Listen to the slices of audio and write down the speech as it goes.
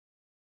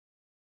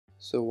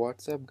So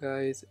what's up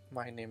guys,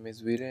 my name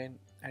is Viren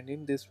and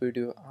in this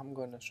video I'm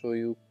gonna show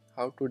you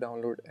how to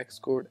download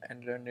Xcode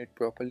and run it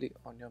properly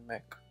on your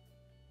Mac.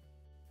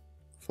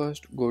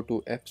 First go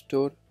to App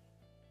Store,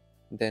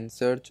 then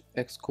search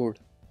Xcode.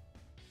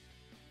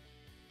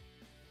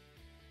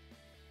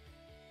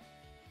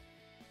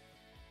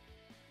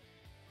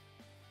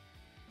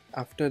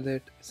 After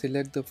that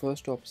select the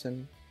first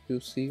option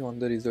you see on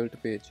the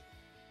result page.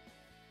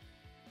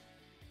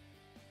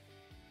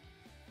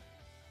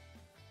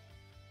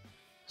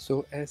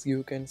 So as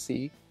you can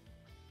see,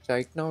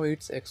 right now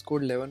it's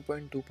Xcode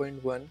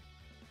 11.2.1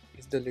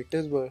 is the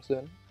latest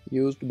version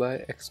used by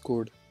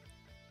Xcode.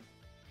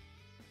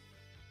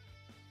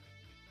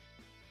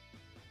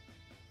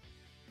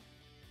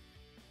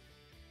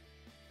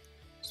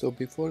 So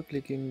before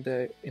clicking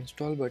the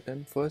install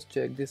button, first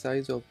check the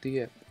size of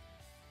the app.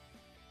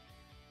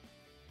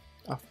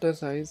 After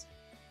size,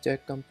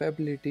 check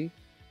compatibility,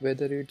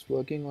 whether it's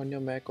working on your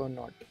Mac or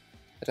not.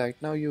 Right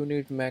now you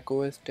need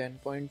macOS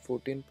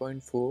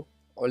 10.14.4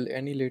 or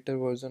any later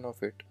version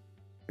of it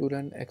to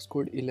run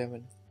Xcode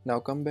 11. Now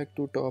come back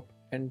to top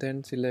and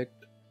then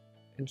select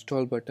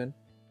install button.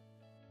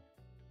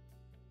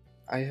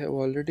 I have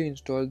already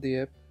installed the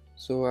app,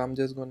 so I'm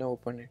just gonna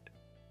open it.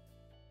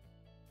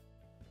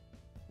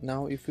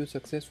 Now if you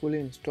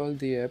successfully install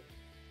the app,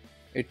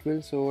 it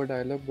will show a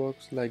dialog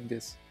box like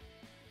this.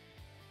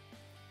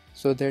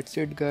 So that's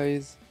it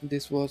guys,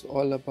 this was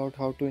all about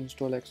how to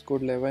install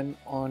Xcode 11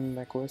 on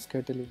macOS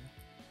Catalina.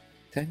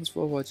 Thanks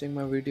for watching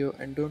my video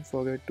and don't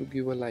forget to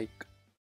give a like.